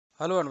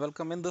Hello and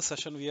welcome. In this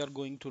session, we are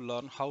going to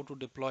learn how to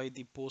deploy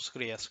the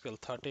PostgreSQL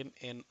 13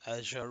 in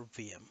Azure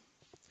VM.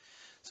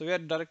 So we are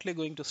directly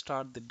going to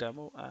start the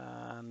demo,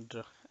 and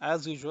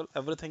as usual,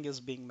 everything is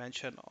being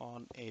mentioned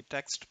on a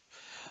text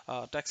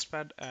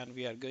pad, and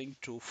we are going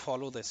to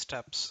follow the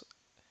steps.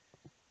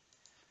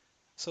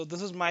 So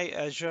this is my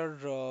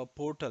Azure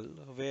portal,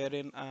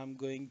 wherein I'm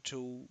going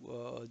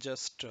to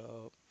just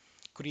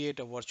create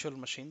a virtual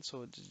machine.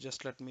 So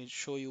just let me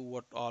show you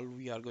what all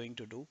we are going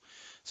to do.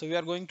 So we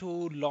are going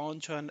to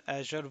launch an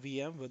Azure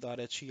VM with our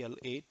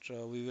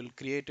HEL8. We will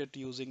create it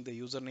using the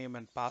username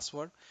and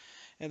password.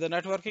 In the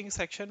networking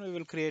section, we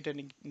will create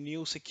a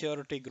new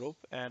security group,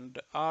 and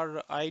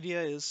our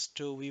idea is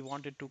we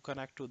wanted to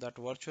connect to that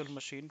virtual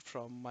machine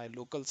from my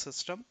local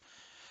system.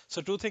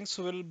 So two things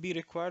will be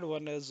required.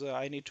 One is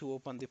I need to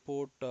open the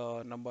port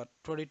number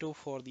 22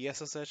 for the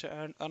SSH,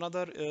 and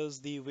another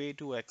is the way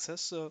to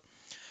access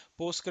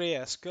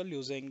PostgreSQL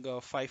using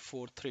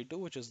 5432,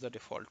 which is the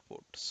default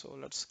port. So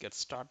let's get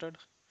started.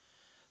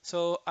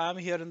 So I'm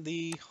here in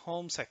the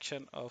home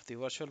section of the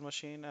virtual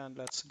machine, and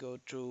let's go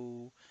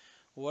to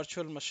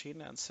virtual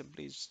machine and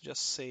simply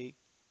just say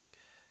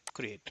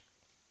create.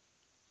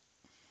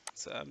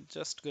 So I'm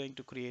just going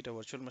to create a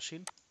virtual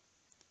machine.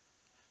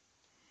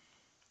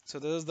 So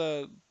this is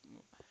the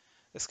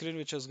screen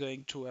which is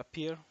going to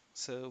appear.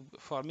 So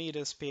for me, it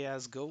is pay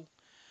as go.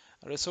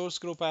 Resource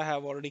group I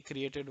have already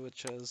created,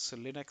 which is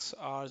Linux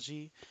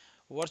RG.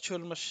 Virtual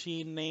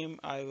machine name,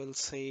 I will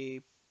say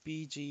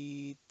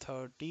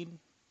PG13.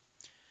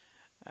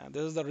 And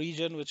this is the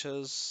region which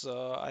is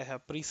I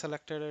have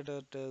pre-selected it.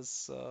 It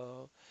is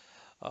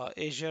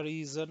Asia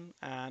region,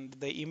 and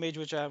the image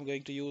which I am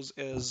going to use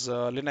is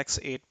Linux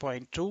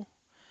 8.2.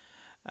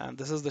 And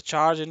this is the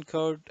charge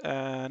incurred,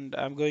 and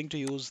I'm going to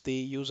use the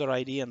user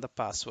ID and the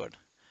password.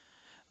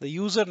 The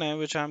username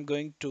which I'm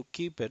going to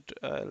keep it,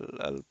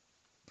 I'll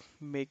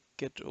make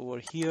it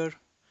over here.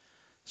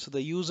 So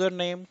the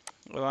username,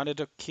 I wanted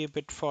to keep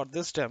it for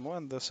this demo,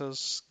 and this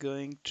is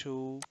going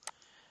to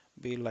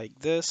be like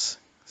this.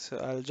 So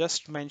I'll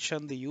just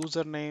mention the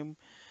username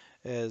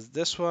is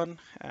this one,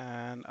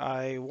 and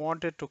I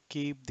wanted to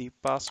keep the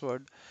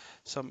password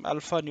some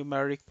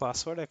alphanumeric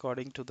password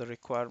according to the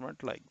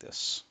requirement like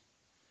this.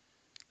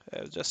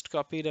 I've just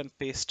copied and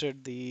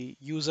pasted the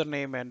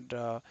username and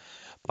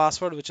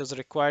password which is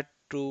required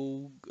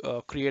to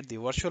create the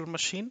virtual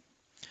machine.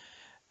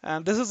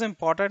 And this is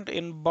important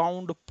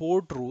inbound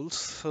port rules.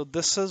 So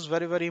this is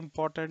very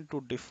important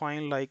to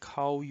define like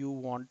how you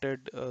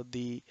wanted uh,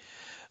 the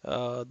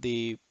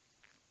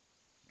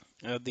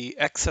the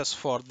access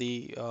for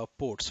the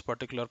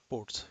particular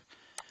ports.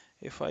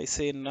 If I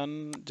say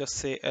none, just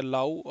say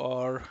allow,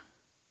 or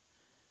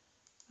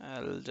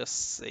I'll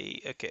just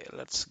say okay,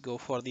 let's go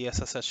for the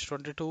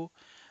SSH22,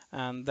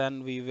 and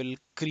then we will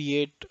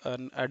create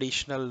an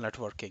additional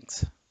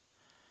networkings.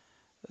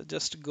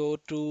 Just go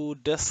to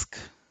disk.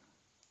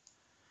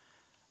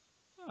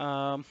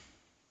 Um,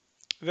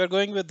 we are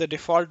going with the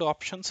default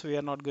options. We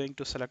are not going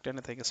to select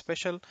anything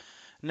special.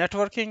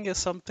 Networking is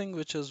something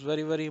which is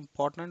very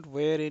important,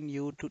 wherein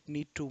you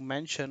need to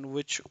mention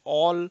which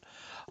all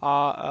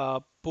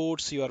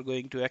ports you are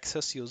going to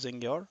access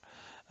using your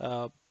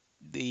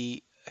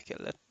the okay,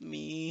 let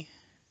me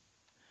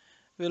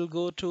we'll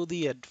go to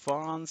the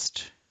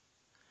advanced.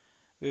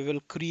 We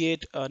will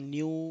create a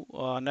new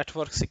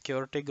network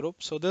security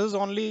group. So this is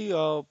only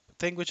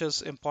thing which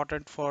is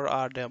important for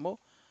our demo.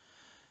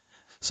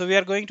 So we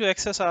are going to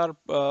access our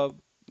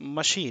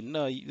machine,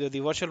 the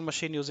virtual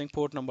machine, using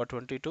port number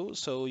 22.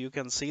 So you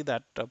can see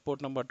that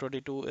port number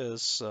 22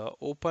 is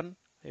open.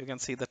 You can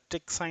see the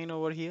tick sign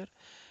over here.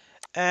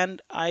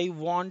 And I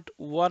want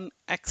one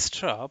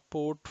extra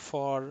port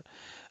for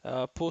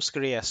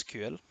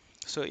PostgreSQL.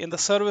 So in the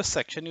service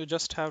section, you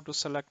just have to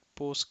select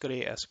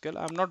PostgreSQL.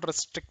 I'm not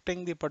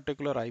restricting the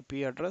particular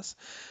IP address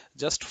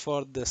just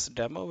for this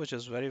demo, which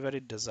is very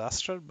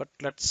disaster, but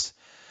let's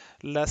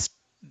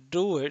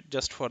do it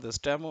just for this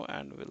demo,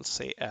 and we'll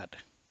say add.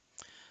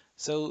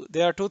 So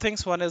there are two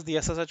things. One is the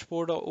SSH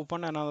port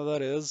open, and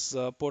another is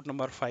port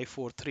number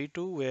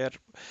 5432,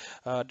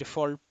 where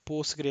default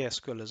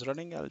PostgreSQL is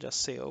running. I'll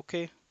just say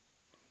okay.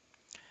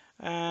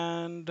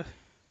 And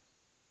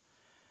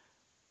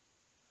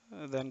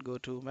then go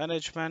to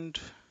management.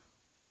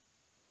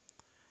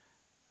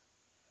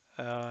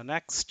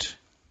 Next.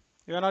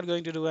 We are not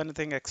going to do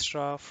anything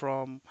extra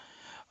from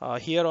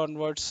here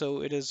onwards.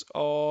 So it is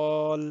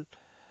all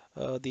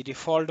the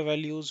default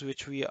values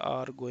which we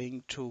are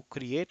going to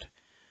create.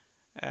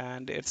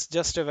 And it's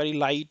just a very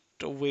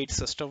lightweight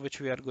system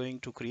which we are going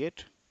to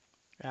create.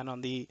 And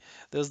on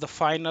there's the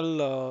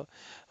final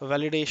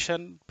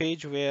validation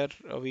page where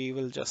we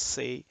will just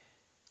say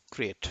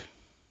create.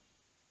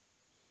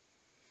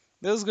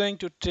 This is going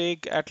to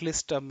take at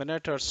least a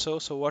minute or so.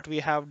 So what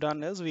we have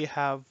done is we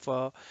have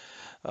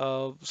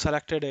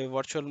selected a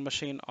virtual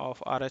machine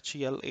of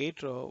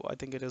RHEL8. I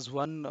think it is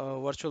one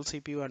virtual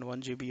CPU and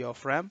 1 GB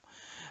of RAM.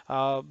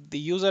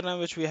 The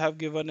username which we have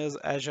given is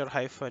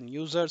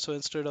Azure-user. So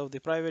instead of the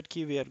private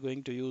key, we are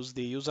going to use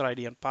the user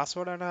ID and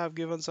password, and I have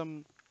given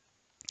some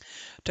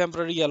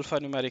temporary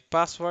alphanumeric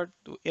password.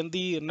 In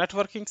the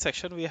networking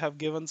section, we have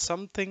given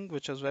something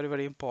which is very,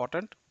 very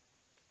important.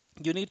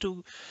 You need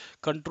to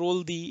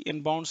control the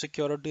inbound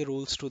security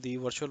rules to the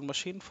virtual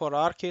machine. For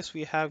our case,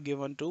 we have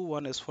given two.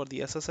 One is for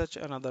the SSH,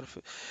 another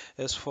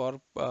is for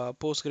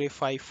Postgre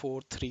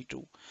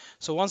 5432.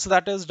 So once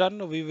that is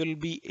done, we will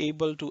be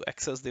able to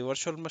access the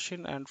virtual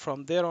machine, and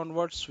from there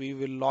onwards, we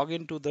will log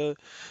into the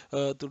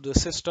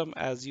system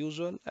as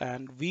usual,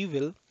 and we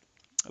will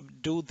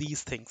do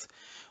these things.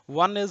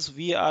 One is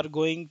we are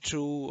going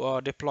to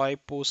deploy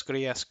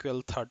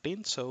PostgreSQL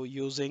 13. So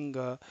using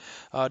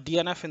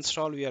DNF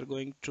install, we are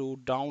going to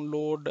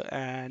download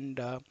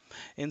and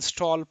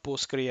install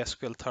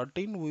PostgreSQL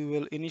 13. We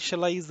will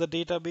initialize the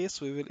database.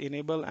 We will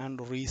enable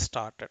and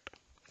restart it.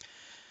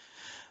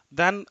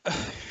 Then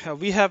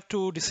we have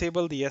to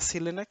disable the SE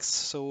Linux.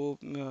 So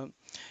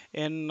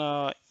in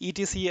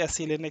etc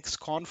SE Linux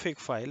config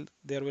file,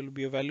 there will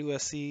be a value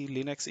SE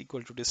Linux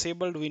equal to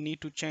disabled. We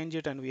need to change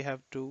it, and we have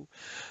to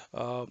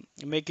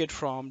make it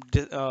from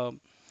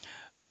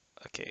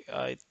okay,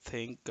 I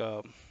think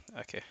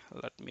okay,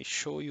 let me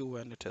show you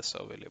when it is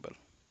available.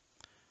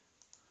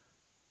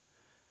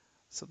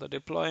 So the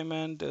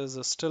deployment is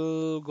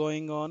still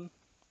going on.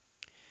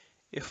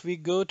 If we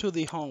go to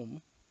the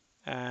home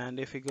and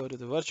if we go to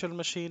the virtual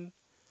machine,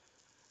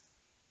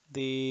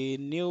 the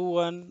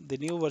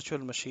new virtual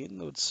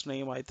machine, its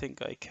name, I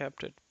think I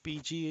kept it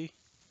PG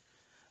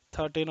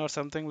 13 or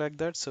something like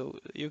that. So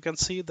you can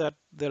see that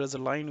there is a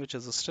line which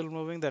is still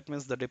moving. That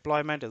means the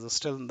deployment is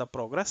still in the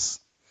progress.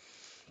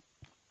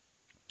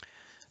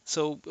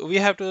 So we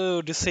have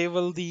to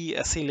disable the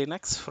SE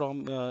Linux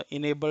from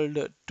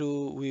enabled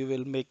to we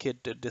will make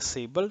it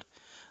disabled.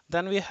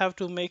 Then we have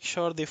to make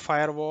sure the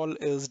firewall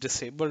is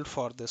disabled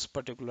for this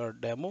particular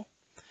demo.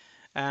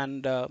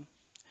 And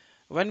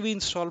when we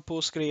install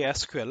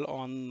PostgreSQL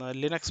on a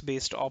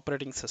Linux-based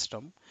operating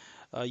system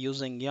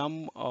using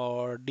yum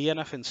or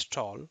DNF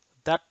install,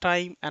 that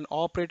time an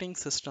operating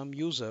system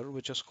user,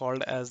 which is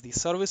called as the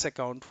service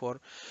account for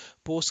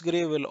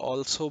Postgre, will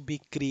also be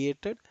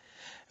created.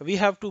 We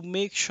have to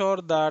make sure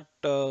that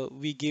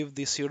we give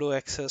the sudo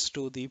access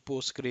to the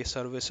Postgre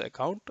service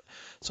account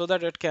so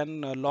that it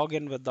can log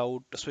in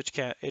without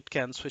it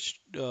can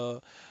switch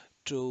to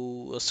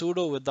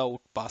sudo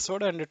without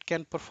password, and it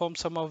can perform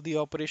some of the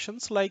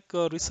operations like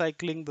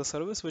recycling the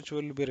service, which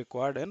will be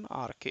required in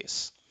our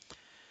case.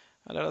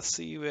 Let us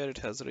see where it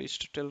has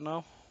reached till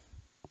now.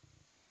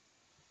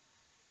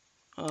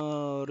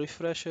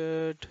 Refresh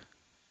it.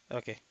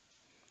 Okay,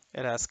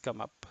 it has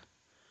come up.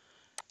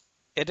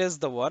 It is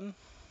the one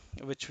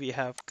which we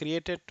have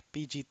created,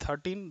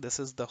 PG13. This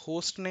is the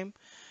host name.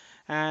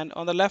 And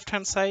on the left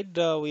hand side,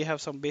 we have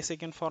some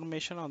basic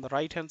information. On the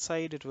right hand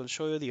side, it will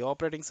show you the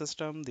operating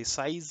system, the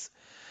size,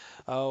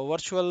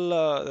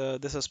 virtual,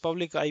 this is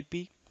public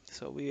IP.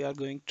 So we are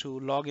going to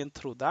log in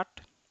through that.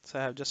 So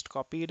I have just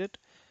copied it.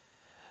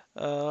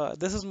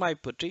 This is my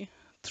putty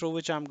through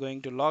which I'm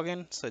going to log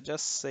in. So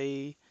just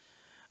say,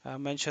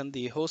 mention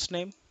the host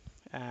name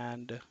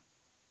and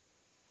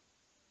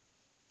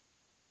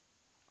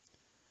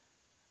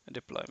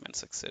deployment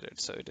succeeded.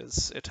 So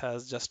it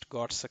has just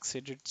got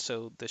succeeded.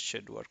 So this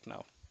should work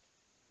now.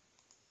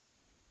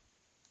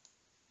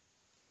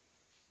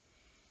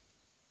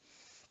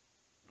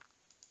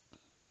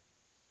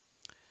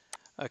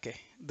 Okay,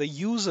 the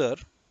user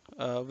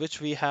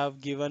which we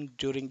have given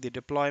during the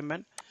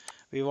deployment,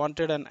 we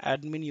wanted an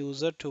admin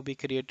user to be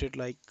created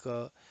like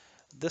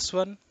this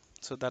one.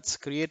 So that's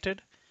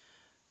created,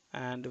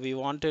 and we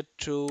wanted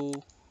to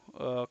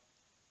uh,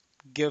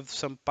 give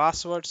some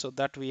password, so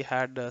that we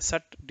had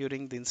set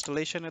during the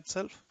installation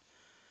itself.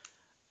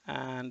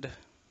 And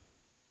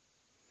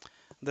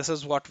this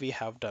is what we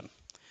have done.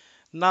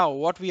 Now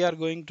what we are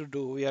going to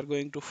do, we are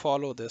going to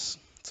follow this.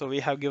 So we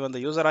have given the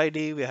user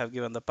ID, we have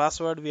given the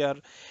password, we are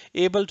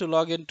able to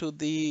log into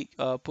the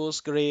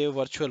Postgre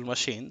virtual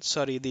machine.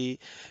 Sorry, the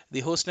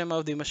host name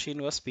of the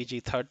machine was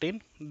PG13.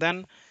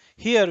 Then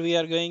here we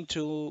are going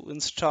to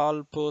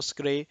install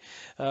Postgre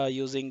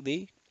using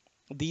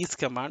these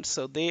commands.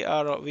 So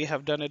we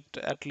have done it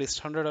at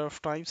least 100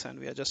 of times, and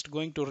we are just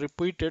going to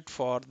repeat it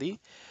for the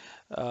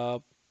uh,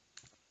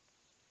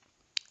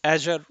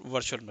 Azure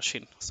virtual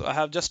machine. So I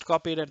have just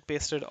copied and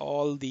pasted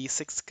all the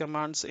 6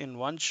 commands in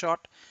one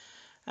shot,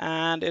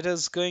 and it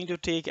is going to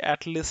take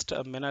at least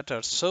a minute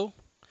or so.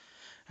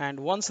 And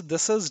once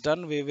this is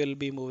done, we will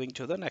be moving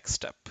to the next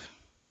step.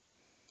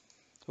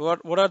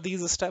 What are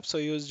these steps? So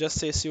you just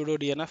say sudo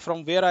dnf.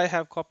 From where I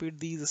have copied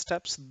these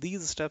steps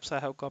I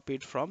have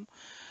copied from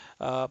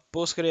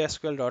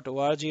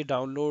postgresql.org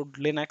download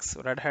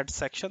Linux Red Hat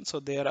section. So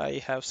there I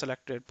have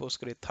selected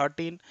Postgre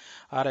 13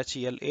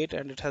 RHEL 8,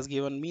 and it has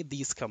given me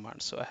these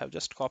commands. So I have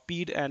just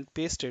copied and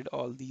pasted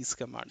all these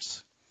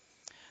commands.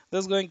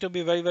 This is going to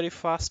be very, very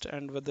fast,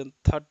 and within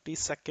 30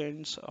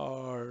 seconds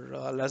or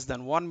less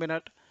than 1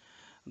 minute,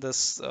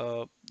 this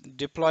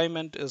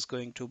deployment is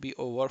going to be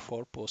over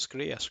for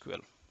PostgreSQL.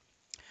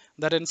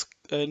 That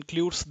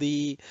includes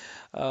the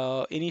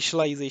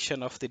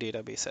initialization of the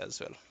database as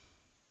well.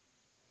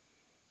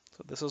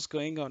 So this is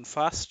going on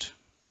fast.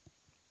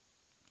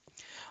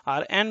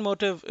 Our end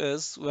motive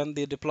is when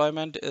the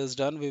deployment is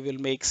done, we will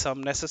make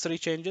some necessary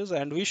changes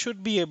and we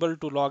should be able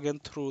to log in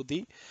through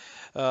the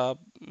uh,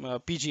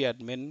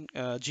 pgadmin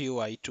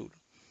GUI tool.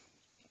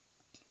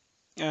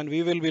 And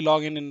we will be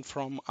logging in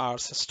from our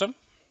system.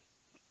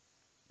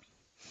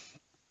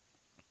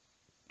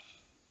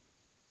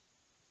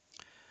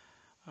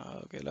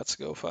 Okay, let's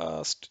go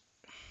fast.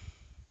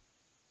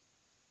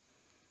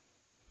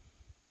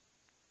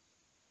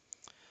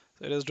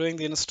 So it is doing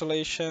the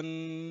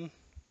installation.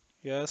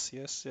 Yes,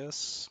 yes,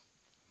 yes.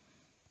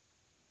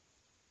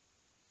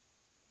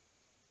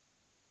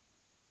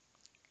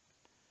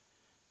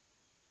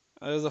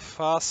 There is a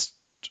fast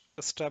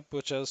step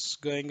which is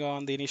going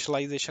on, the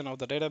initialization of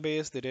the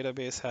database. The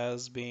database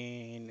has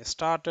been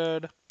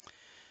started.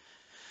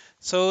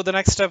 So the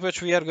next step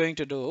which we are going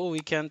to do, we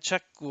can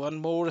check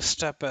one more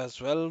step as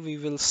well. We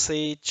will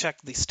say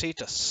check the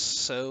status.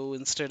 So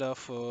instead of,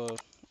 so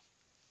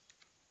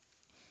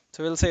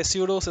we'll say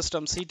sudo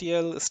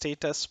systemctl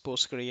status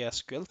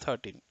PostgreSQL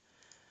 13.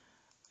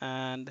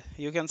 And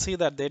you can see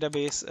that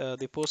database,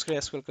 the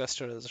PostgreSQL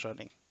cluster is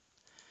running.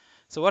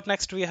 So what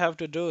next we have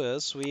to do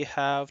is we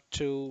have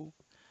to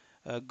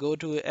go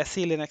to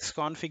SE Linux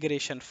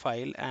configuration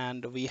file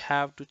and we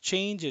have to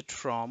change it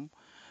from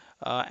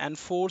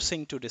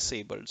enforcing to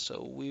disabled.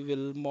 So we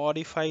will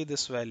modify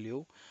this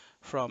value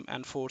from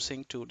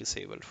enforcing to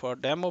disabled. For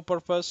demo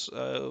purpose,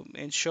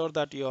 ensure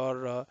that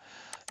your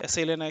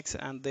SE Linux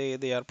and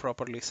they are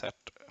properly set,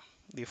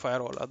 the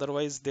firewall.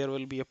 Otherwise, there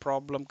will be a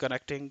problem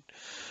connecting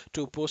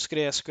to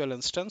PostgreSQL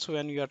instance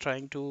when you are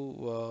trying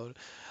to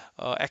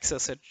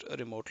access it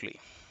remotely.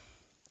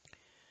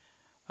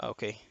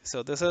 Okay,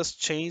 so this has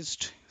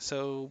changed,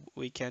 so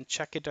we can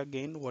check it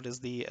again. What is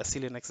the SC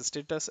Linux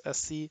status?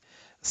 SC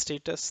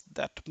status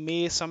that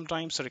may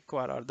sometimes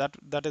require, or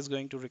that is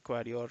going to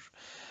require your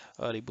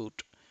reboot.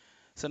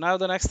 So now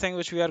the next thing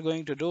which we are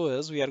going to do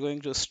is we are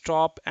going to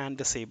stop and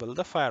disable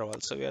the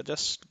firewall. So we are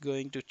just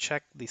going to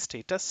check the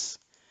status.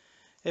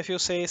 If you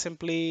say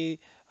simply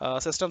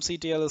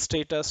systemctl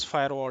status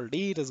firewall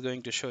D, it is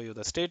going to show you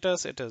the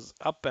status. It is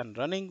up and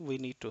running. We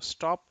need to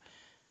stop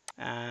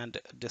and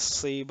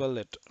disable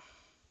it.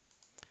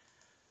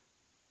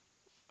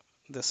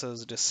 This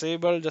is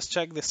disabled. Just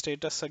check the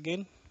status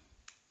again.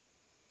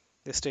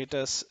 The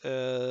status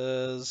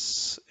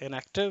is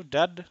inactive,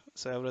 dead,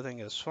 so everything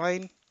is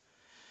fine.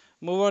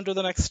 Move on to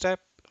the next step.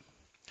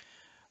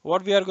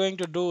 What we are going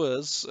to do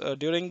is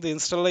during the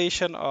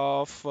installation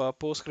of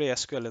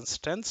PostgreSQL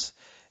instance,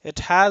 it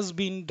has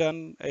been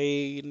done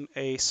in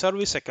a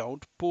service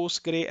account.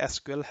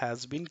 PostgreSQL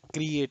has been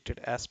created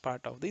as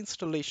part of the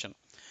installation.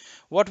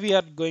 What we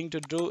are going to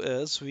do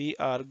is we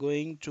are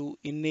going to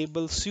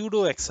enable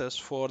sudo access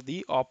for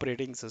the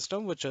operating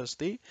system, which is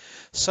the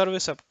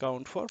service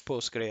account for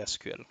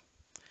PostgreSQL.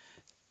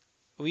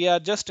 We are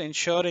just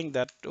ensuring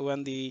that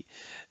when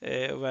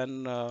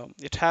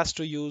it has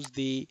to use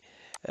the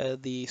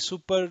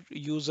super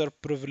user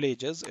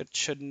privileges, it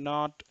should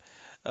not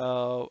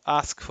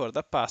ask for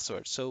the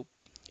password. So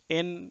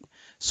in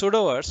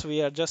sudoers,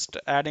 we are just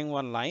adding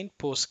one line,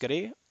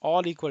 Postgre,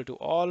 all equal to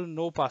all,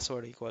 no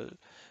password equal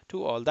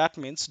to all. That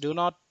means do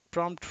not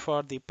prompt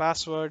for the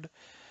password,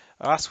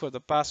 ask for the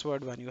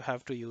password when you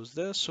have to use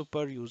the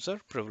super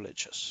user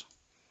privileges.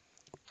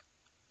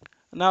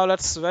 Now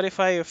let's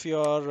verify if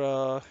you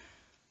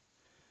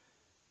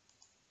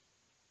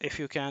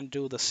can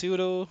do the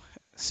sudo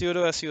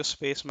su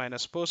space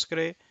minus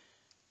postgre,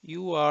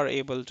 you are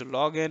able to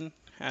log in.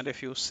 And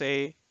if you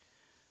say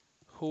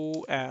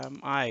who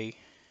am I,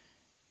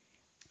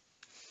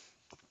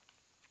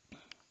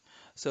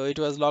 so it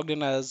was logged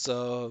in as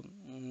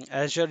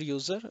Azure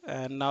user,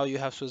 and now you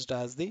have switched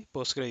as the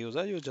Postgre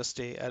user. You just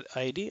say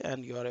ID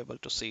and you are able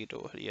to see it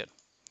over here.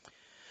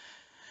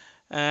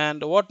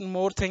 And what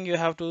more thing you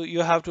have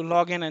to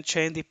log in and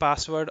change the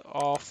password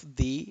of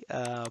the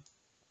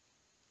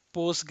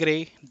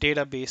Postgre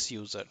database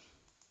user.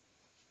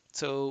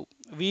 So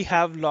we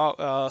have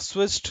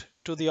switched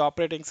to the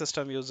operating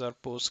system user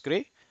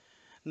Postgre.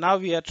 Now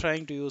we are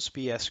trying to use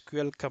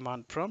PSQL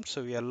command prompt.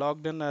 So we are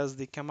logged in as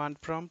the command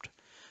prompt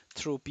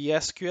through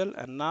PSQL,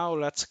 and now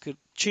let's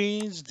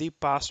change the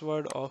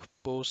password of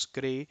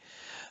Postgre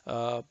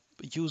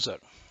user.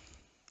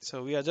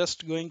 So we are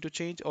just going to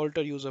change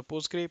alter user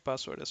Postgre,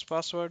 password is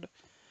password.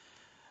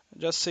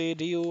 Just say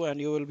du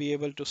and you will be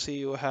able to see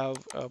you have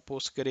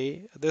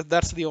Postgre.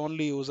 That's the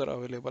only user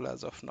available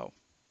as of now.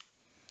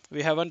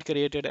 We haven't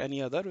created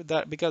any other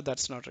because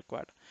that's not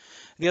required.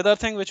 The other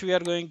thing which we are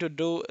going to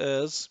do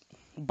is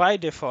by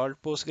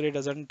default Postgre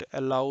doesn't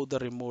allow the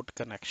remote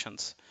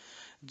connections.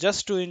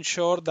 Just to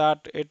ensure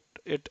that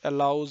it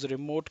allows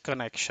remote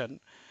connection,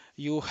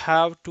 you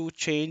have to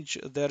change.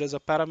 There is a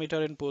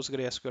parameter in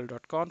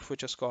postgresql.conf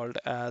which is called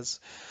as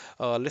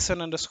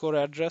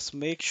listen_address.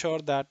 Make sure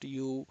that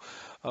you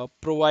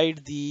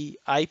provide the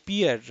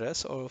IP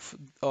address or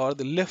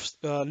the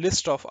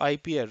list of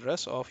IP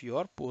address of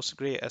your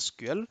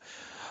PostgreSQL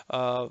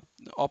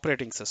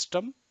operating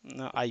system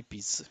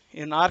IPs.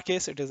 In our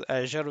case, it is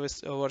Azure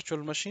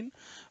virtual machine.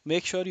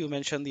 Make sure you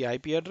mention the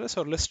IP address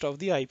or list of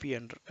the IP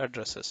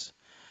addresses.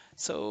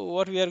 So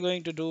what we are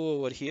going to do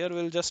over here,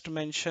 we'll just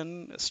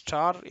mention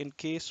star in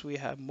case we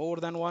have more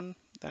than one,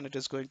 then it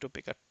is going to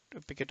pick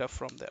it up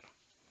from there.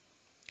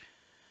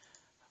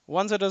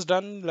 Once it is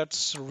done,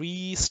 let's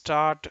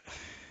restart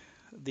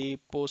the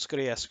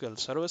PostgreSQL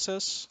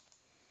services.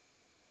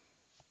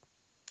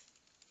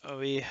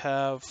 We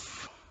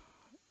have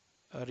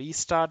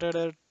restarted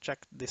it, check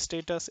the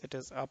status, it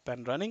is up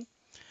and running.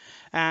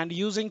 And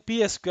using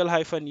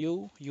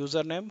psql-u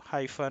username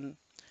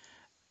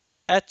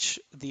 -h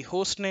the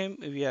host name,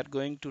 we are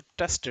going to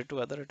test it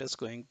whether it is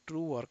going to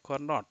work or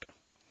not.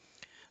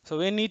 So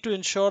we need to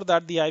ensure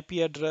that the IP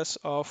address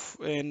of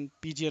in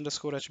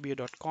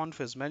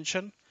pg_hba.conf is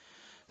mentioned.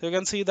 So you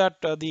can see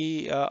that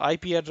the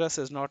IP address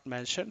is not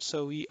mentioned.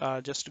 So we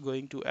are just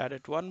going to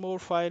edit one more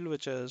file,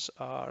 which is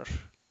our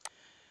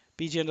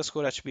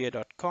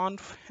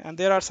pg_hba.conf, and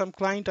there are some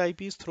client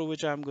IPs through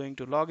which I'm going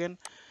to log in.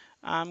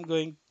 I'm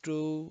going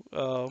to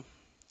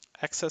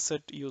access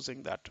it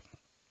using that.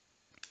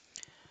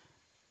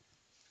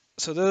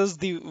 So this is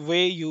the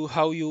way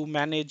how you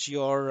manage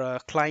your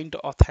client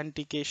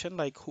authentication,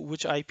 like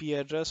which IP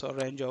address or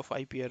range of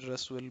IP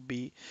address will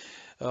be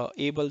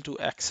able to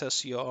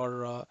access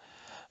your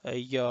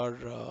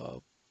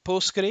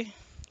Postgre.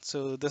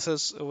 So this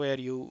is where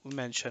you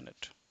mention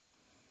it.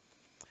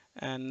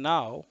 And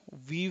now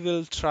we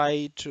will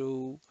try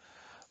to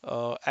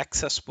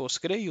access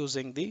Postgre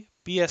using the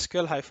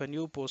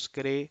psql-u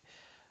postgre-h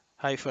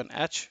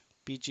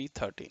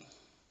pg13.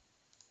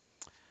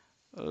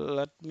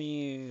 Let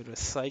me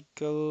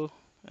recycle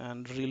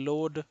and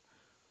reload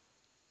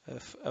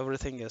if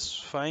everything is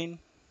fine.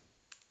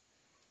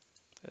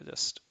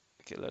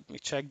 Okay, let me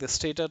check the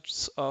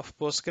status of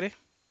Postgre.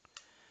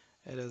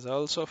 It is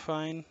also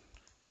fine.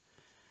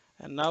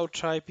 And now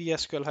try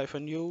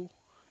psql-u.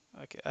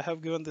 Okay, I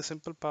have given the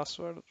simple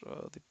password.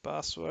 The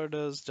password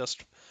is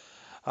just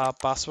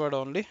password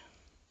only.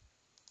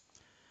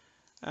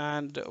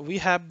 And we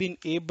have been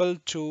able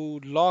to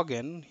log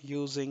in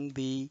using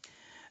the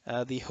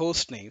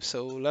host name.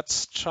 So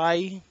let's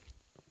try.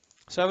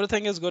 So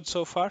everything is good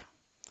so far.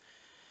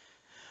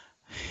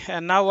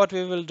 And now what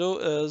we will do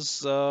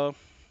is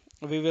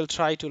we will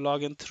try to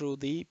log in through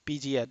the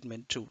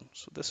pgadmin tool.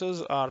 So this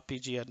is our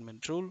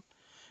pgadmin tool.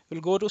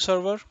 We'll go to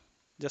server,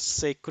 just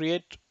say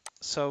create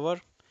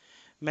server,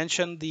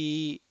 mention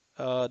the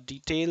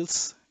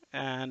details,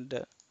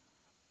 and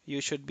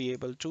you should be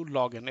able to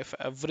log in if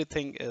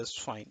everything is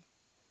fine.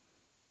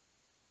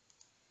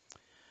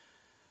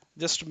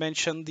 Just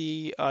mention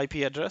the IP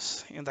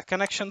address. In the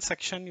connection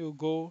section, you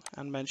go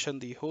and mention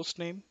the host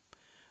name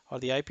or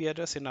the IP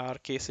address. In our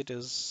case, it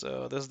is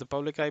this is the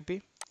public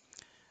IP,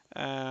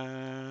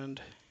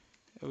 and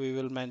we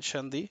will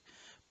mention the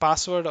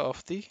password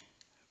of the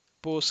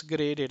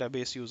Postgre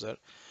database user.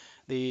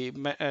 The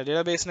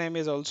database name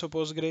is also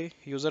Postgre,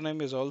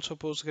 username is also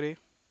Postgre,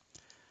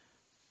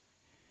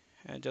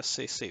 and just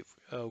say save.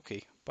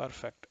 Okay,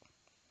 perfect.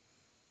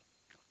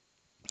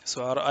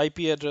 So our IP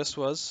address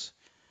was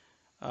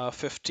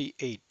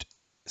 58.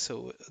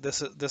 So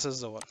this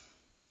is the one.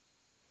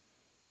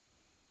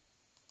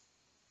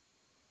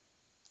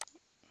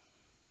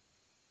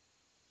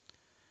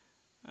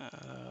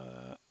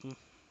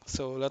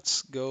 So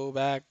let's go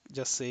back.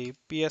 Just say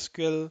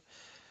PSQL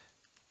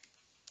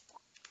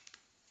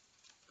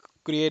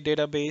create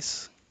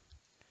database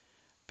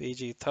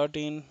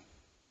pg13.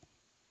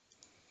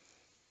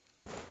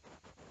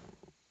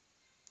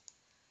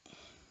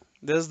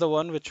 This is the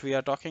one which we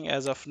are talking.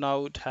 As of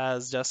now, it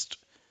has just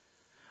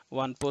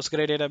one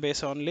Postgre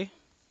database only.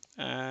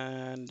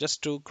 And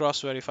just to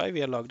cross verify,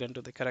 we are logged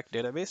into the correct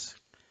database.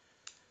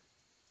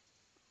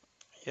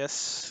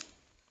 Yes,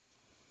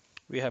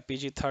 we have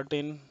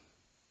pg13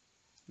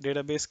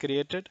 database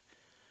created.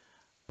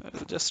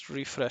 I'll just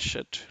refresh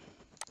it.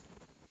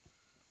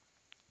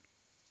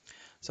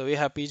 So we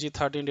have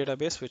pg13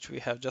 database which we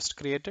have just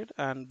created,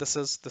 and this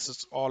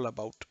is all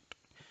about it.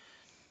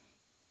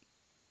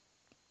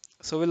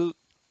 So we'll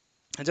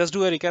just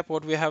do a recap.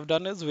 What we have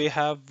done is we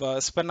have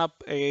spun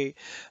up a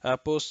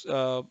Azure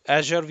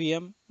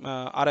VM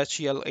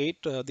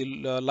RHEL8,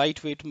 the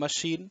lightweight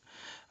machine.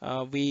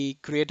 We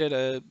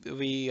created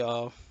we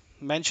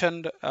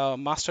mentioned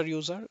master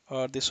user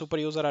or the super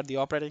user at the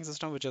operating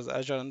system, which is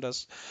Azure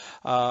unders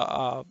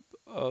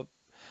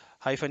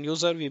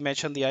 -user. We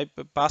mentioned the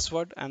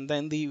password, and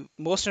then the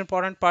most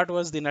important part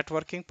was the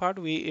networking part.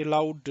 We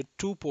allowed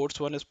two ports.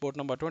 One is port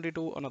number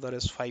 22, another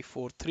is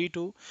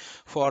 5432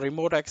 for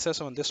remote access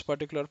on this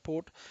particular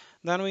port.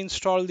 Then we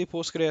installed the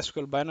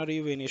PostgreSQL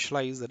binary. We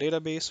initialized the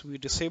database. We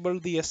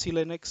disabled the SC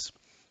Linux.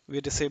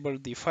 We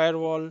disabled the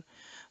firewall.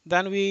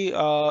 Then we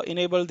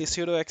enabled the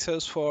sudo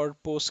access for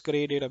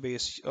Postgre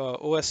database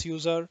OS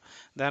user.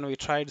 Then we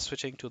tried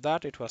switching to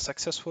that. It was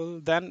successful.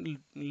 Then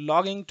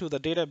logging to the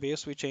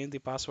database, we changed the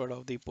password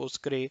of the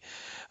Postgre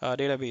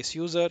database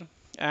user.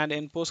 and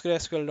in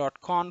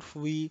PostgreSQL.conf,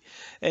 we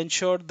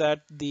ensured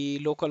that the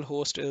local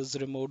host is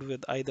removed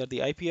with either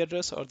the IP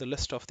address or the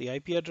list of the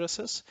IP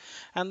addresses.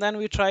 And then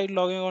we tried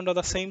logging onto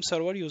the same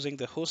server using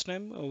the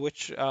hostname,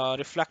 which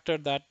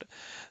reflected that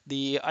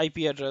the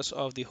IP address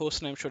of the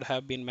hostname should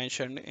have been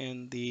mentioned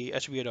in the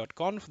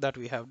hba.conf that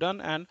we have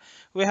done. And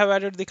we have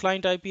added the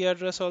client IP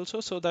address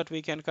also so that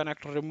we can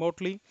connect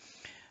remotely.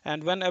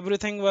 And when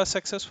everything was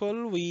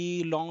successful,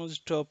 we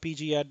launched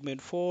pgadmin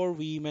 4.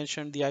 We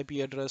mentioned the IP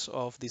address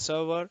of the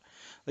server.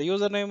 The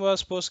username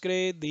was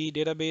Postgre. The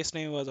database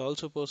name was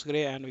also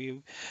Postgre, and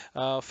we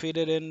fed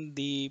in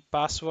the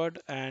password,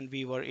 and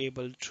we were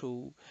able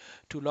to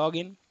log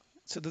in.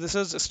 So this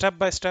is step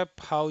by step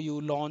how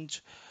you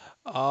launch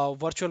a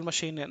virtual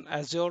machine in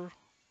Azure,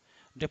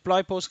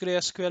 deploy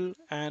PostgreSQL,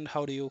 and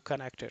how do you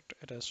connect it.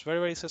 It is very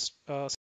very